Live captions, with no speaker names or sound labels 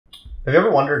Have you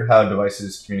ever wondered how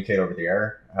devices communicate over the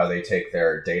air? How they take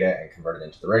their data and convert it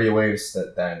into the radio waves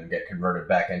that then get converted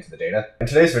back into the data? In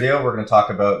today's video, we're going to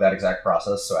talk about that exact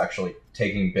process. So actually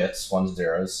taking bits, ones,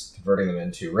 zeros, converting them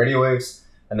into radio waves,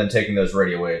 and then taking those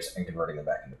radio waves and converting them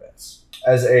back into bits.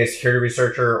 As a security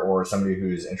researcher or somebody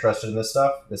who's interested in this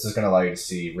stuff, this is going to allow you to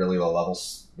see really low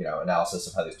levels, analysis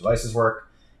of how these devices work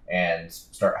and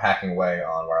start hacking away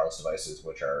on wireless devices,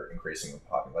 which are increasing in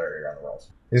popularity around the world.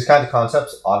 These kinds of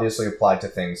concepts obviously apply to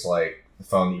things like the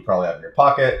phone that you probably have in your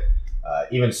pocket,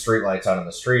 even street lights out on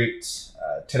the street.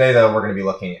 Today, though, we're going to be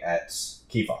looking at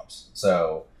key fobs.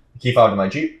 So the key fob to my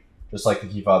Jeep, just like the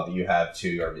key fob that you have to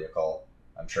your vehicle,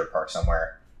 I'm sure parked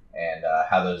somewhere, and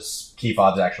how those key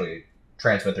fobs actually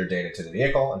transmit their data to the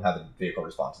vehicle and how the vehicle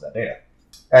responds to that data.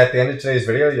 At the end of today's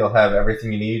video, you'll have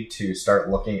everything you need to start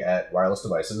looking at wireless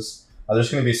devices. There's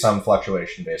going to be some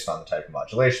fluctuation based on the type of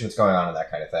modulation that's going on and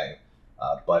that kind of thing.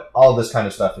 But all of this kind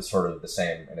of stuff is sort of the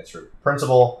same in its root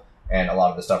principle, and a lot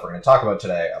of the stuff we're going to talk about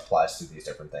today applies to these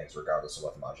different things regardless of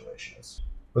what the modulation is.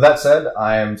 With that said,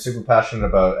 I am super passionate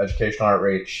about educational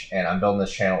outreach, and I'm building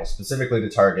this channel specifically to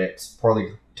target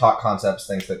poorly taught concepts,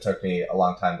 things that took me a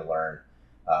long time to learn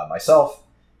myself.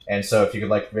 And so if you could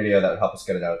like the video, that would help us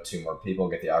get it out to more people,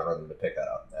 get the algorithm to pick that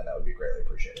up, and that would be greatly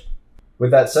appreciated. With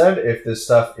that said, if this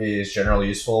stuff is generally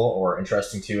useful or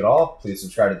interesting to you at all, please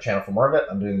subscribe to the channel for more of it.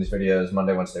 I'm doing these videos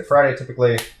Monday, Wednesday, Friday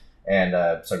typically, and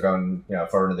so going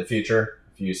forward into the future,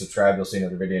 if you subscribe, you'll see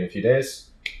another video in a few days.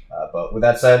 But with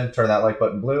that said, turn that like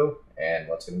button blue, and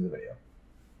let's get into the video.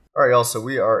 All right, y'all, so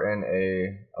we are in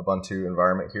a Ubuntu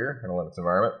environment here, in a Linux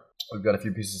environment. We've got a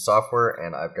few pieces of software,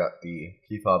 and I've got the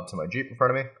key fob to my Jeep in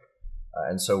front of me.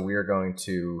 And so we are going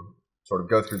to sort of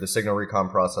go through the signal recon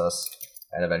process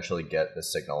and eventually get the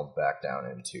signal back down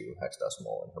into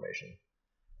hexadecimal information.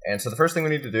 And so the first thing we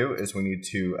need to do is we need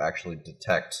to actually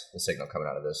detect the signal coming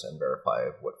out of this and verify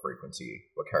what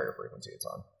carrier frequency it's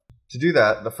on. To do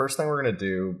that, the first thing we're going to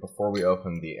do before we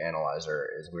open the analyzer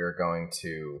is we are going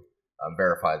to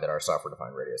verify that our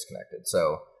software-defined radio is connected.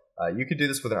 So you could do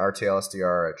this with an RTL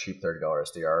SDR, a cheap $30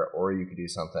 SDR, or you could do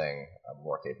something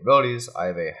more capabilities. I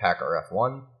have a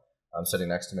HackRF1 sitting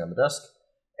next to me on the desk,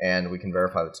 and we can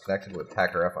verify that it's connected with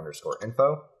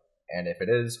HackerF_info. And if it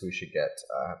is, we should get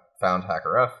found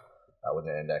HackerF with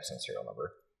an index and serial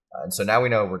number. And so now we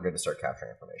know we're good to start capturing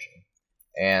information.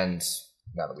 And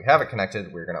now that we have it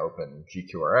connected, we're going to open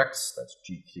GQRX. That's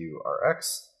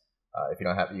GQRX. If you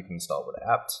don't have it, you can install it with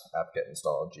apt-get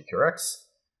install GQRX.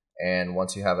 And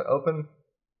once you have it open,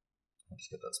 I'll just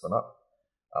get that spun up.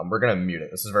 We're going to mute it.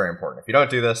 This is very important. If you don't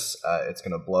do this, it's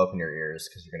going to blow up in your ears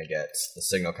because you're going to get the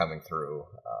signal coming through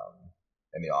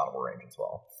in the audible range as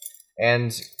well.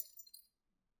 And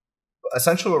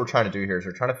essentially what we're trying to do here is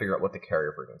we're trying to figure out what the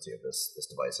carrier frequency of this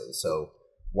device is. So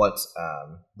what,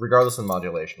 regardless of the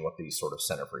modulation, what the sort of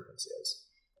center frequency is.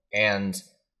 And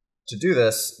to do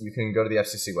this, you can go to the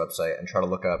FCC website and try to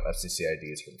look up FCC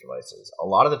IDs for the devices. A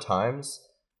lot of the time,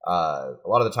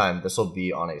 this will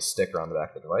be on a sticker on the back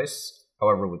of the device.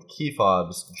 However, with key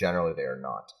fobs, generally they are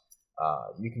not.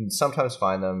 You can sometimes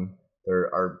find them.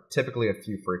 There are typically a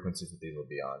few frequencies that these will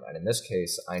be on. And in this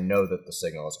case, I know that the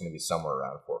signal is going to be somewhere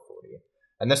around 440.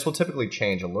 And this will typically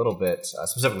change a little bit,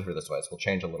 specifically for this device, will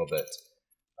change a little bit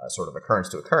sort of occurrence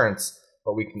to occurrence.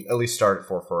 But we can at least start at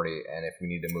 440, and if we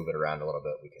need to move it around a little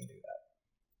bit, we can do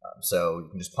that. So you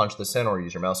can just punch this in or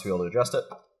use your mouse wheel to adjust it.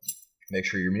 Make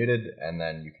sure you're muted, and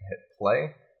then you can hit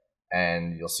play,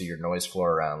 and you'll see your noise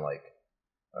floor around like,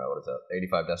 what is that,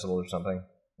 85 decibels or something?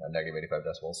 Negative 85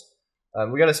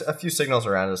 decibels. We got a few signals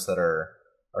around us that are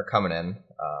coming in,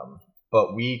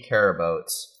 but we care about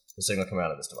the signal coming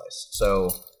out of this device. So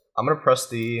I'm going to press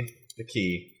the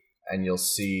key, and you'll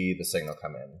see the signal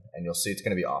come in, and you'll see it's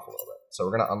going to be off a little bit. So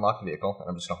we're going to unlock the vehicle, and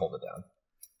I'm just going to hold it down.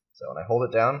 So when I hold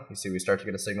it down, you see we start to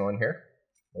get a signal in here.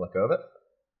 We'll let go of it.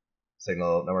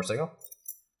 Signal, no more signal.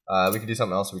 We could do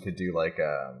something else. We could do like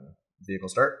vehicle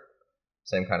start.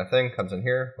 Same kind of thing. Comes in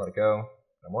here, let it go,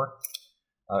 no more.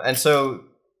 And so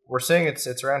we're seeing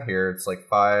it's around here. It's like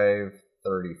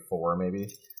 534 maybe.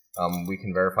 We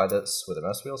can verify this with a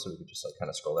mouse wheel, so we could just like kind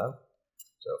of scroll down.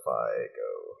 So if I go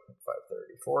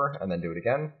 534 and then do it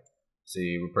again,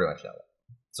 see we pretty much know it.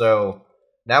 So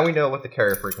now we know what the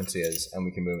carrier frequency is, and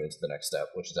we can move into the next step,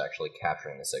 which is actually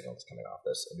capturing the signal that's coming off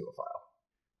this into a file.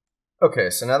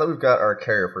 Okay, so now that we've got our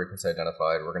carrier frequency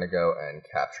identified, we're going to go and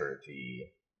capture the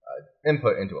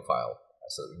input into a file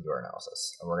so that we can do our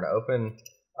analysis. And we're going to open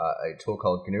a tool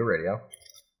called GNU Radio.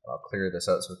 I'll clear this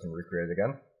out so we can recreate it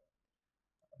again.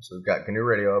 So we've got GNU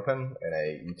Radio open in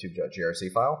a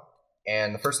youtube.grc file.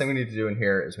 And the first thing we need to do in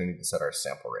here is we need to set our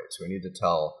sample rate. So we need to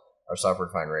tell our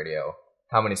software-defined radio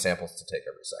how many samples to take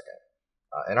every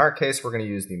second. In our case, we're going to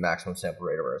use the maximum sample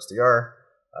rate of our SDR.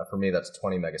 For me, that's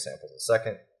 20 megasamples a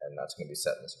second, and that's going to be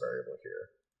set in this variable here.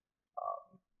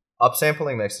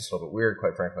 Upsampling makes this a little bit weird.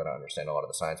 Quite frankly, I don't understand a lot of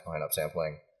the science behind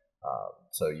upsampling.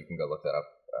 So you can go look that up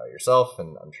yourself,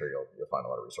 and I'm sure you'll find a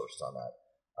lot of resources on that.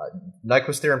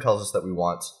 Nyquist's theorem tells us that we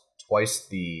want twice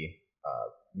the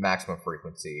maximum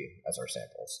frequency as our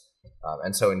samples.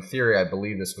 And so in theory, I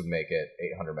believe this would make it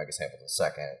 800 megasamples a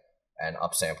second, and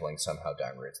upsampling somehow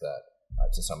downgrades that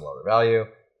to some lower value.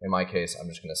 In my case, I'm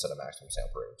just going to set a maximum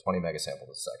sample rate of 20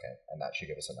 megasamples a second, and that should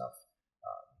give us enough,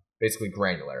 basically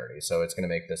granularity. So it's going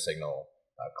to make the signal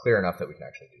clear enough that we can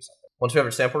actually do something. Once we have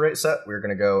our sample rate set, we're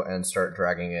going to go and start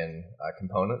dragging in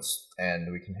components,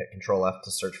 and we can hit Control F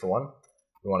to search for one.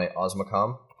 We want an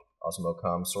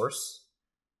Osmocom source.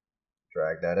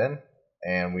 Drag that in,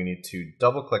 and we need to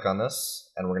double click on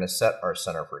this, and we're going to set our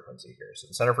center frequency here. So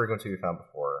the center frequency we found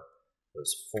before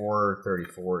was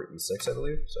 434 E6, I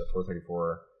believe. So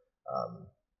 434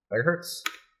 megahertz,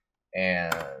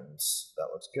 and that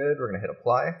looks good. We're going to hit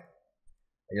apply.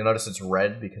 You'll notice it's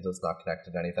red because it's not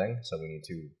connected to anything, so we need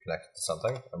to connect it to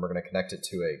something, and we're going to connect it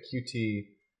to a Qt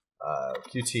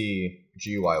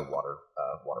GUI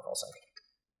waterfall sync.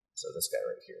 So this guy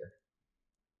right here,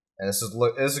 and this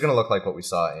is going to look like what we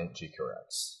saw in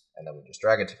GQRX, and then we just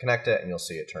drag it to connect it, and you'll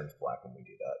see it turns black when we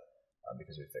do that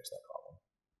because we fixed that problem.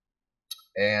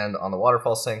 And on the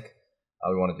waterfall sync,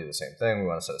 we want to do the same thing. We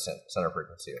want to set a center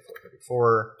frequency of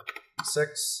 434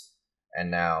 E6,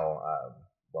 and now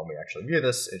when we actually view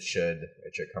this, it should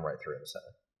come right through in the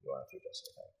center. You want to adjust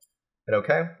anything. Hit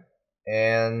OK,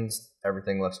 and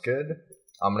everything looks good.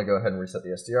 I'm going to go ahead and reset the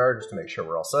SDR just to make sure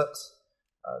we're all set.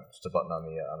 Just a button on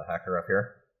the hacker up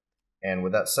here. And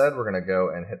with that said, we're going to go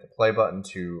and hit the play button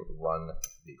to run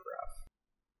the graph.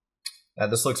 Now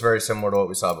this looks very similar to what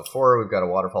we saw before. We've got a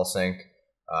waterfall sync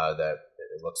that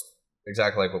it looks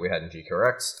exactly like what we had in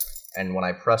GQRX. And when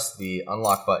I press the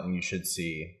unlock button, you should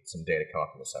see some data come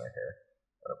up in the center here.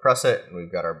 I'm going to press it, and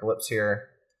we've got our blips here.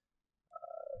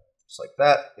 Just like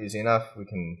that, easy enough. We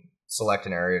can select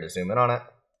an area to zoom in on it,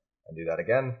 and do that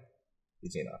again,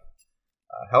 easy enough.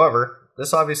 However,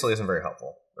 this obviously isn't very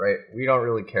helpful, right? We don't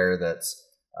really care that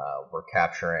we're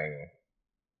capturing,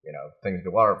 things to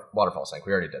waterfall sync.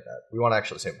 We already did that. We want to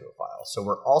actually save it to a file. So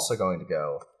we're also going to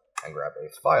go and grab a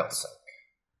file sync.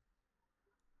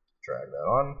 Drag that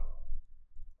on,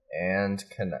 and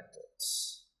connect it.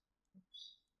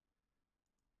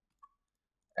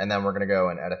 And then we're going to go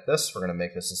and edit this. We're going to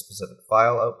make this a specific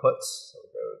file output. So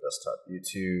we'll go desktop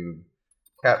YouTube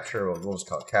capture. We'll just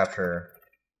call it capture.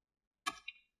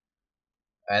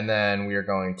 And then we are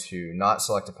going to not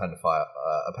select append the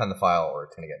file, or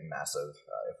it's going to get massive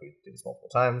if we do this multiple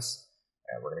times.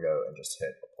 And we're going to go and just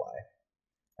hit apply.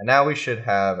 And now we should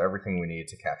have everything we need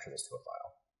to capture this to a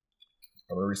file.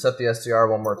 I'm going to reset the SDR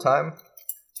one more time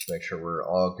to make sure we're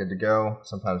all good to go.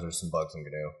 Sometimes there's some bugs in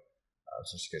GNU.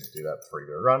 So it's good to do that before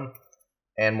you go run.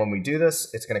 And when we do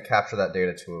this, it's going to capture that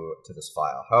data to this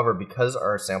file. However, because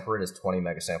our sample rate is 20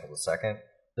 megasamples a second,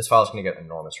 this file is going to get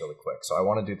enormous really quick. So I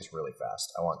want to do this really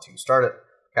fast. I want to start it,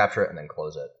 capture it, and then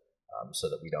close it so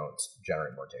that we don't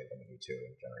generate more data than we need to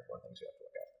and generate more things we have to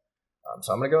look at.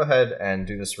 So I'm going to go ahead and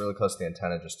do this really close to the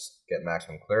antenna just to get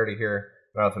maximum clarity here.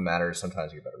 I don't know if it matters.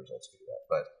 Sometimes you get better results if you do that.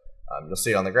 But you'll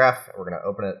see it on the graph. We're going to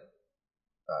open it,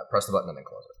 press the button, and then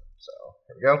close it. So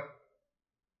here we go.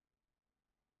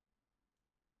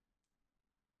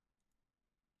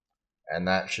 And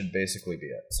that should basically be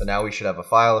it. So now we should have a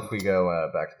file. If we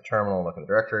go back to the terminal and look in the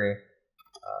directory,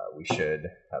 we should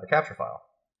have a capture file.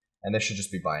 And this should just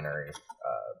be binary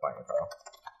file.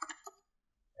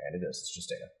 And it is. It's just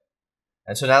data.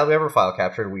 And so now that we have our file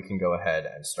captured, we can go ahead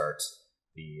and start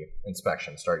the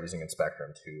inspection, start using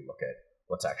Inspectrum to look at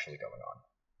what's actually going on.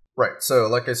 Right, so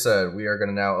like I said, we are going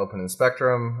to now open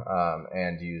Inspectrum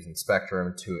and use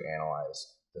Inspectrum to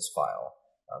analyze this file.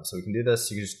 So we can do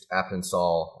this. You can just apt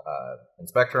install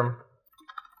Inspectrum.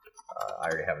 I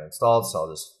already have it installed, so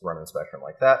I'll just run Inspectrum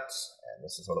like that. And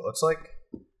this is what it looks like.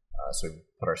 So we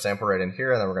put our sample right in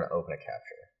here, and then we're going to open a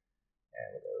capture.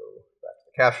 And we'll go back to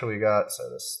the capture we got. So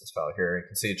this file here, you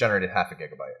can see it generated 0.5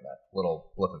 gigabyte in that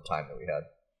little blip of time that we had.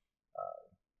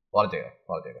 A lot of data.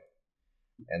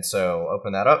 And so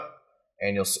open that up,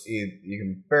 and you'll see, you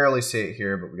can barely see it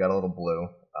here, but we got a little blue.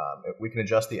 We can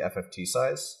adjust the FFT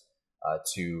size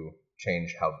to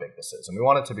change how big this is. And we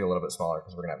want it to be a little bit smaller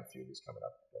because we're going to have a few of these coming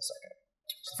up in a second.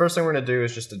 So the first thing we're going to do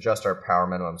is just adjust our power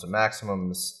minimums and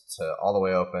maximums to all the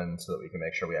way open so that we can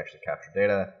make sure we actually capture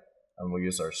data. And we'll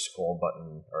use our scroll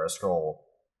button, or a scroll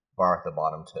bar at the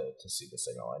bottom to see the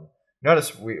signal. And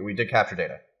notice we did capture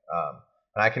data.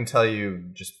 And I can tell you,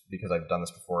 just because I've done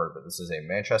this before, that this is a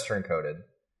Manchester encoded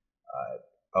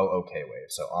OOK wave,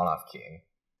 so on-off keying.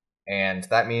 And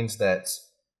that means that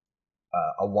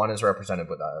a 1 is represented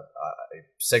with a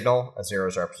signal, a 0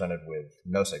 is represented with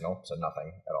no signal, so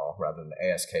nothing at all, rather than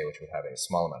ASK, which would have a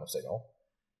small amount of signal.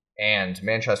 And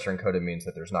Manchester encoded means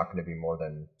that there's not going to be more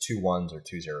than 2 1s or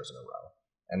 2 zeros in a row.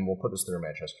 And we'll put this through a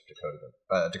Manchester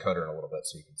decoder in a little bit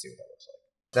so you can see what that looks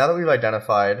like. Now that we've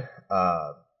identified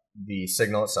the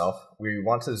signal itself, we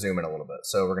want to zoom in a little bit.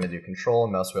 So we're going to do Control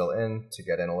and mouse wheel in to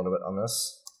get in a little bit on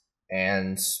this.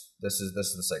 And this is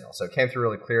the signal. So it came through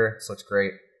really clear. This looks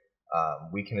great.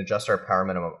 We can adjust our power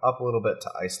minimum up a little bit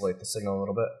to isolate the signal a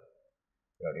little bit.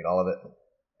 We don't need all of it.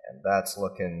 And that's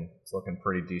looking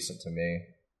pretty decent to me,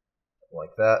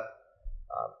 like that.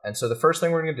 And so the first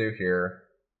thing we're going to do here,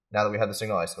 now that we have the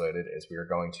signal isolated, is we are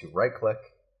going to right-click,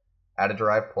 add a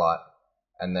derived plot,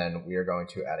 and then we are going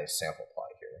to add a sample plot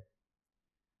here.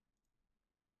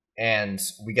 And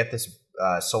we get this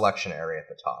selection area at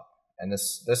the top. And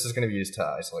this is going to be used to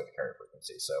isolate the carrier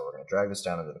frequency. So we're going to drag this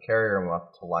down into the carrier, and we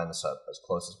want to line this up as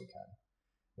close as we can.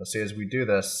 You'll see as we do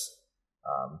this,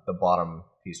 the bottom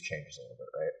piece changes a little bit,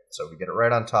 right? So if we get it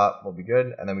right on top, we'll be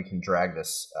good, and then we can drag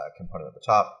this component at the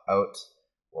top out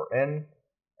or in,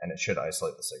 and it should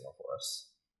isolate the signal for us.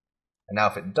 And now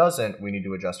if it doesn't, we need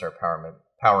to adjust our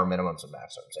power minimums and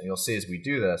maximums. And you'll see as we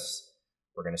do this,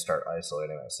 we're going to start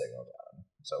isolating that signal down.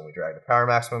 So when we drag the power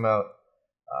maximum out,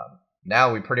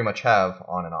 now we pretty much have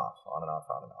on and off, on and off,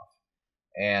 on and off.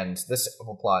 And this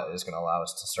sample plot is going to allow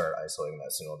us to start isolating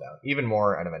that signal down even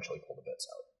more and eventually pull the bits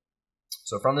out.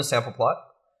 So from this sample plot,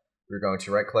 we're going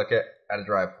to right-click it, add a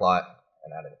derived plot,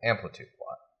 and add an amplitude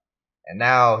plot. And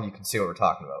now you can see what we're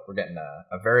talking about. We're getting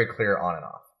a very clear on and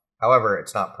off. However,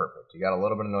 it's not perfect. You got a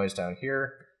little bit of noise down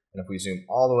here, and if we zoom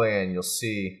all the way in, you'll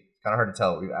see, it's kind of hard to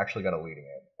tell, we've actually got a leading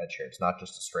edge here. It's not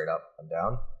just a straight up and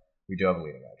down. We do have a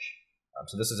leading edge.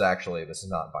 So this is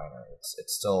not binary.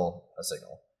 It's still a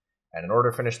signal. And in order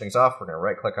to finish things off, we're going to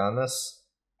right-click on this,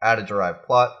 add a derived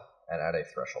plot, and add a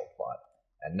threshold plot.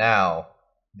 And now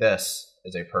this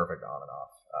is a perfect on and off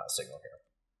signal here.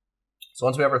 So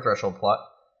once we have our threshold plot,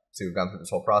 so we've gone through this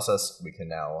whole process, we can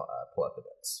now pull out the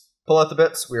bits. Pull out the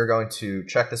bits, we are going to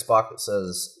check this box that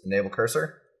says enable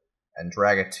cursor and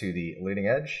drag it to the leading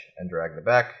edge and drag it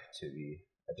back to the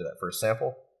edge of that first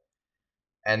sample.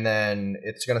 And then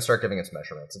it's going to start giving its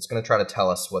measurements. It's going to try to tell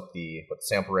us what the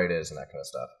sample rate is and that kind of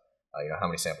stuff. How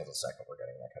many samples a second we're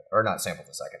getting, or not samples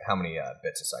a second, how many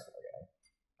bits a second we're getting.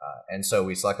 And so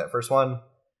we select that first one,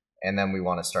 and then we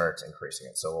want to start increasing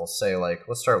it. So we'll say, like,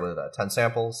 let's start with 10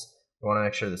 samples. We want to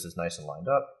make sure this is nice and lined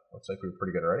up. Looks like we're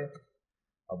pretty good already.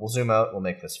 We'll zoom out. We'll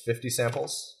make this 50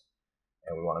 samples,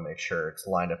 and we want to make sure it's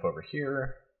lined up over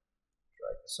here.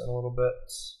 Drag this in a little bit.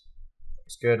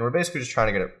 Looks good. And we're basically just trying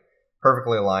to get it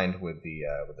perfectly aligned with the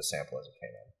sample as it came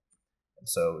in. And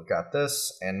so we've got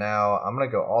this, and now I'm going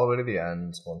to go all the way to the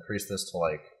end. We'll increase this to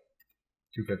like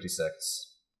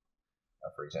 256,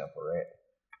 for example, right?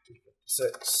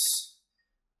 256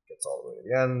 gets all the way to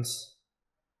the end.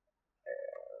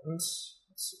 And let's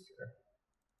see here.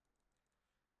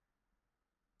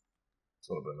 It's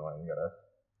a little bit annoying. Gotta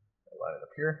line it up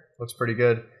here. Looks pretty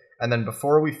good. And then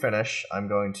before we finish, I'm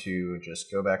going to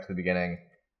just go back to the beginning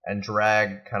and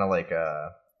drag kind of like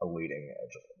a leading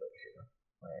edge a little bit here,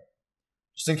 right?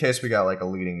 Just in case we got like a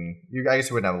leading, I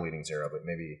guess we wouldn't have a leading 0, but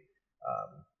maybe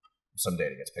some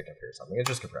data gets picked up here or something. It's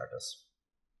just good practice.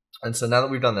 And so now that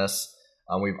we've done this,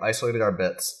 we've isolated our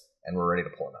bits and we're ready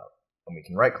to pull them out. And we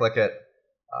can right-click it,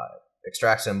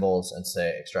 extract symbols, and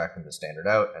say extract them to standard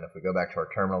out. And if we go back to our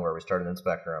terminal where we started in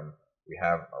Spectrum, we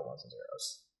have our 1s and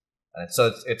 0s. And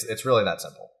so it's really that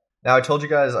simple. Now I told you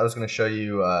guys I was going to show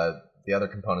you the other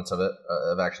components of it,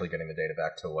 of actually getting the data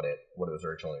back to what it was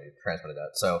originally transmitted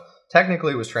at. So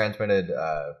technically it was transmitted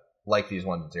like these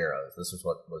 1s and 0s. This is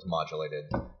what was modulated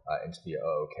into the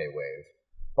OOK wave.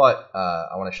 But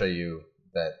I want to show you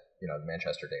that the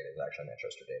Manchester data is actually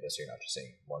Manchester data, so you're not just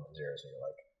seeing 1s and 0s and you're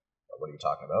like, what are you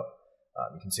talking about?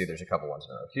 You can see there's a couple 1s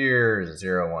in a row here, there's a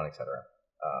 0, 1, etc.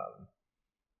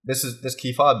 This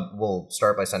key fob will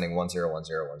start by sending 10 10 10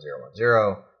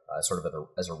 10 sort of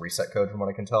as a reset code from what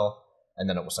I can tell, and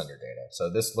then it will send your data. So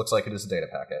this looks like it is a data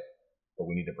packet, but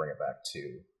we need to bring it back to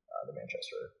the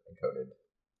Manchester encoded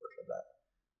version of that,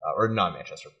 or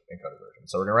non-Manchester encoded version.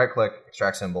 So we're going to right-click,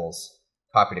 extract symbols,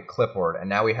 copy to clipboard, and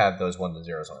now we have those 1s and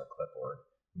 0s on our clipboard.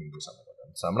 We can do something with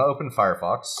them. So I'm going to open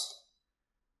Firefox,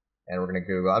 and we're going to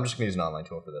Google. I'm just going to use an online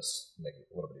tool for this to make it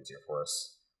a little bit easier for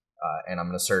us. And I'm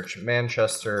going to search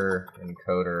Manchester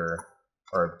encoder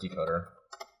or decoder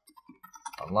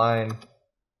online.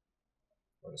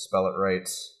 We're going to spell it right.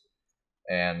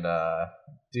 and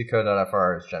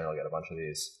decode.fr is generally got a bunch of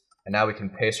these. And now we can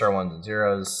paste our ones and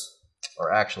zeros,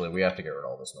 or actually we have to get rid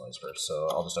of all this noise first, so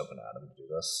I'll just open Atom to do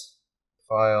this.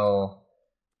 File,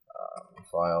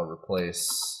 replace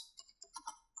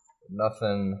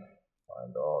nothing,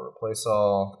 find all, replace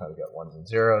all. Now we got ones and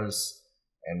zeros,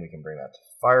 and we can bring that to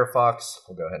Firefox.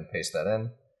 We'll go ahead and paste that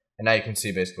in. And now you can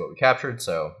see basically what we captured.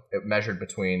 So it measured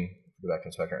between, go back to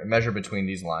inspector, it measured between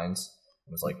these lines.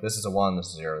 It was like, this is a 1, this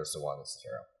is 0, this is a 1, this is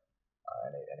 0.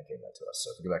 And it gave that to us.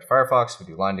 So if we go back to Firefox, we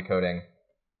do line decoding,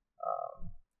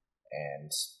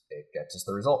 and it gets us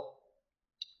the result.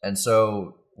 And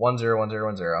so 1, 0, 1, 0,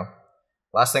 1, 0.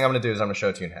 Last thing I'm going to do is I'm going to show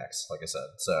it to you in hex, like I said.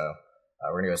 So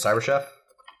we're going to go to CyberChef.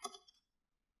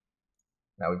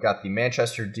 Now we've got the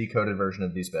Manchester decoded version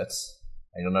of these bits.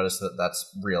 And you'll notice that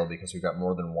that's real because we've got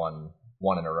more than one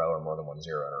in a row or more than 1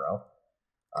 0 in a row.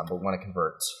 But we want to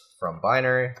convert from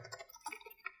binary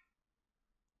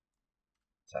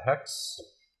to hex.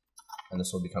 And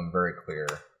this will become very clear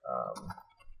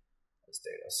as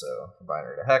data. So from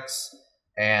binary to hex.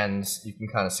 And you can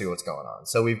kind of see what's going on.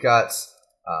 So we've got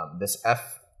this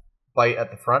F byte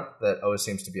at the front that always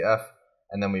seems to be F.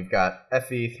 And then we've got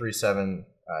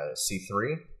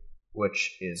FE37C3,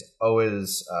 which is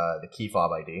always the key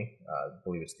fob ID. I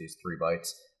believe it's these 3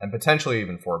 bytes, and potentially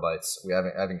even 4 bytes. We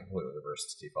haven't completely reversed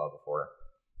this key fob before.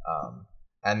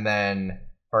 And then,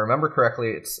 if I remember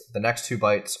correctly, it's the next 2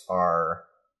 bytes are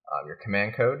your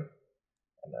command code,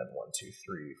 and then 1, 2, 3,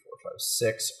 4, 5,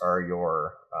 6 are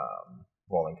your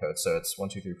rolling code. So it's 1,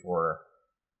 2, 3, 4.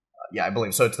 Yeah, I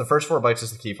believe so. It's the first 4 bytes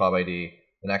is the key fob ID.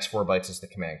 The next 4 bytes is the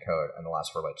command code, and the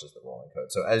last 4 bytes is the rolling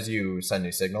code. So as you send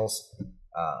new signals,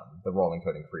 the rolling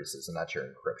code increases, and that's your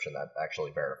encryption that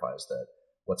actually verifies that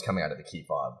what's coming out of the key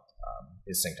fob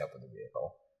is synced up with the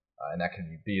vehicle. And that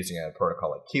can be using a protocol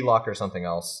like keylock or something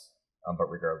else, but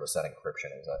regardless, that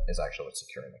encryption is actually what's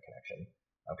securing the connection.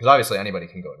 Because obviously anybody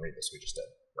can go and read this, we just did,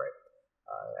 right?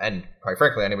 And quite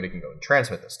frankly, anybody can go and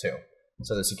transmit this too.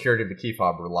 So the security of the key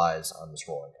fob relies on this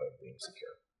rolling code being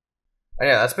secure. And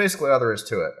yeah, that's basically all there is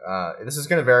to it. This is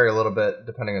going to vary a little bit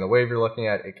depending on the wave you're looking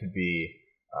at. It could be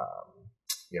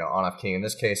on-off keying. In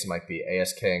this case, it might be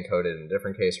ASK encoded. In a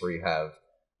different case where you have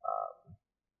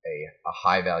a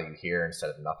high value here instead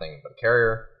of nothing but a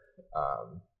carrier.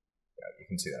 You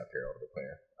can see that up here a little bit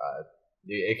cleaner.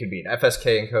 It could be an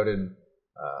FSK encoded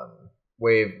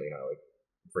wave, like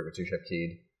frequency shift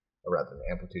keyed, or rather than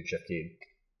amplitude shift keyed.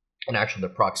 And actually, the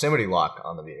proximity lock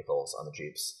on the vehicles, on the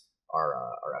Jeeps, are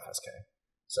FSK.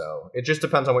 So it just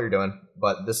depends on what you're doing.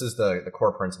 But this is the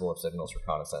core principle of signals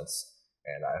reconnaissance.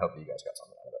 And I hope that you guys got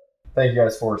something out of it. Thank you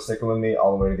guys for sticking with me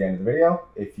all the way to the end of the video.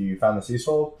 If you found this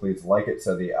useful, please like it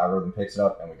so the algorithm picks it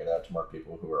up and we get it out to more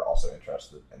people who are also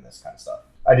interested in this kind of stuff.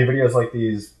 I do videos like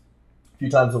these a few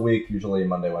times a week, usually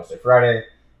Monday, Wednesday, Friday.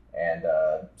 And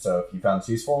so if you found this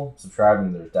useful, subscribe,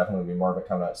 and there's definitely going to be more of it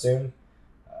coming out soon.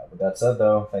 With that said,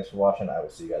 though, thanks for watching. I will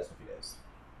see you guys in a few days.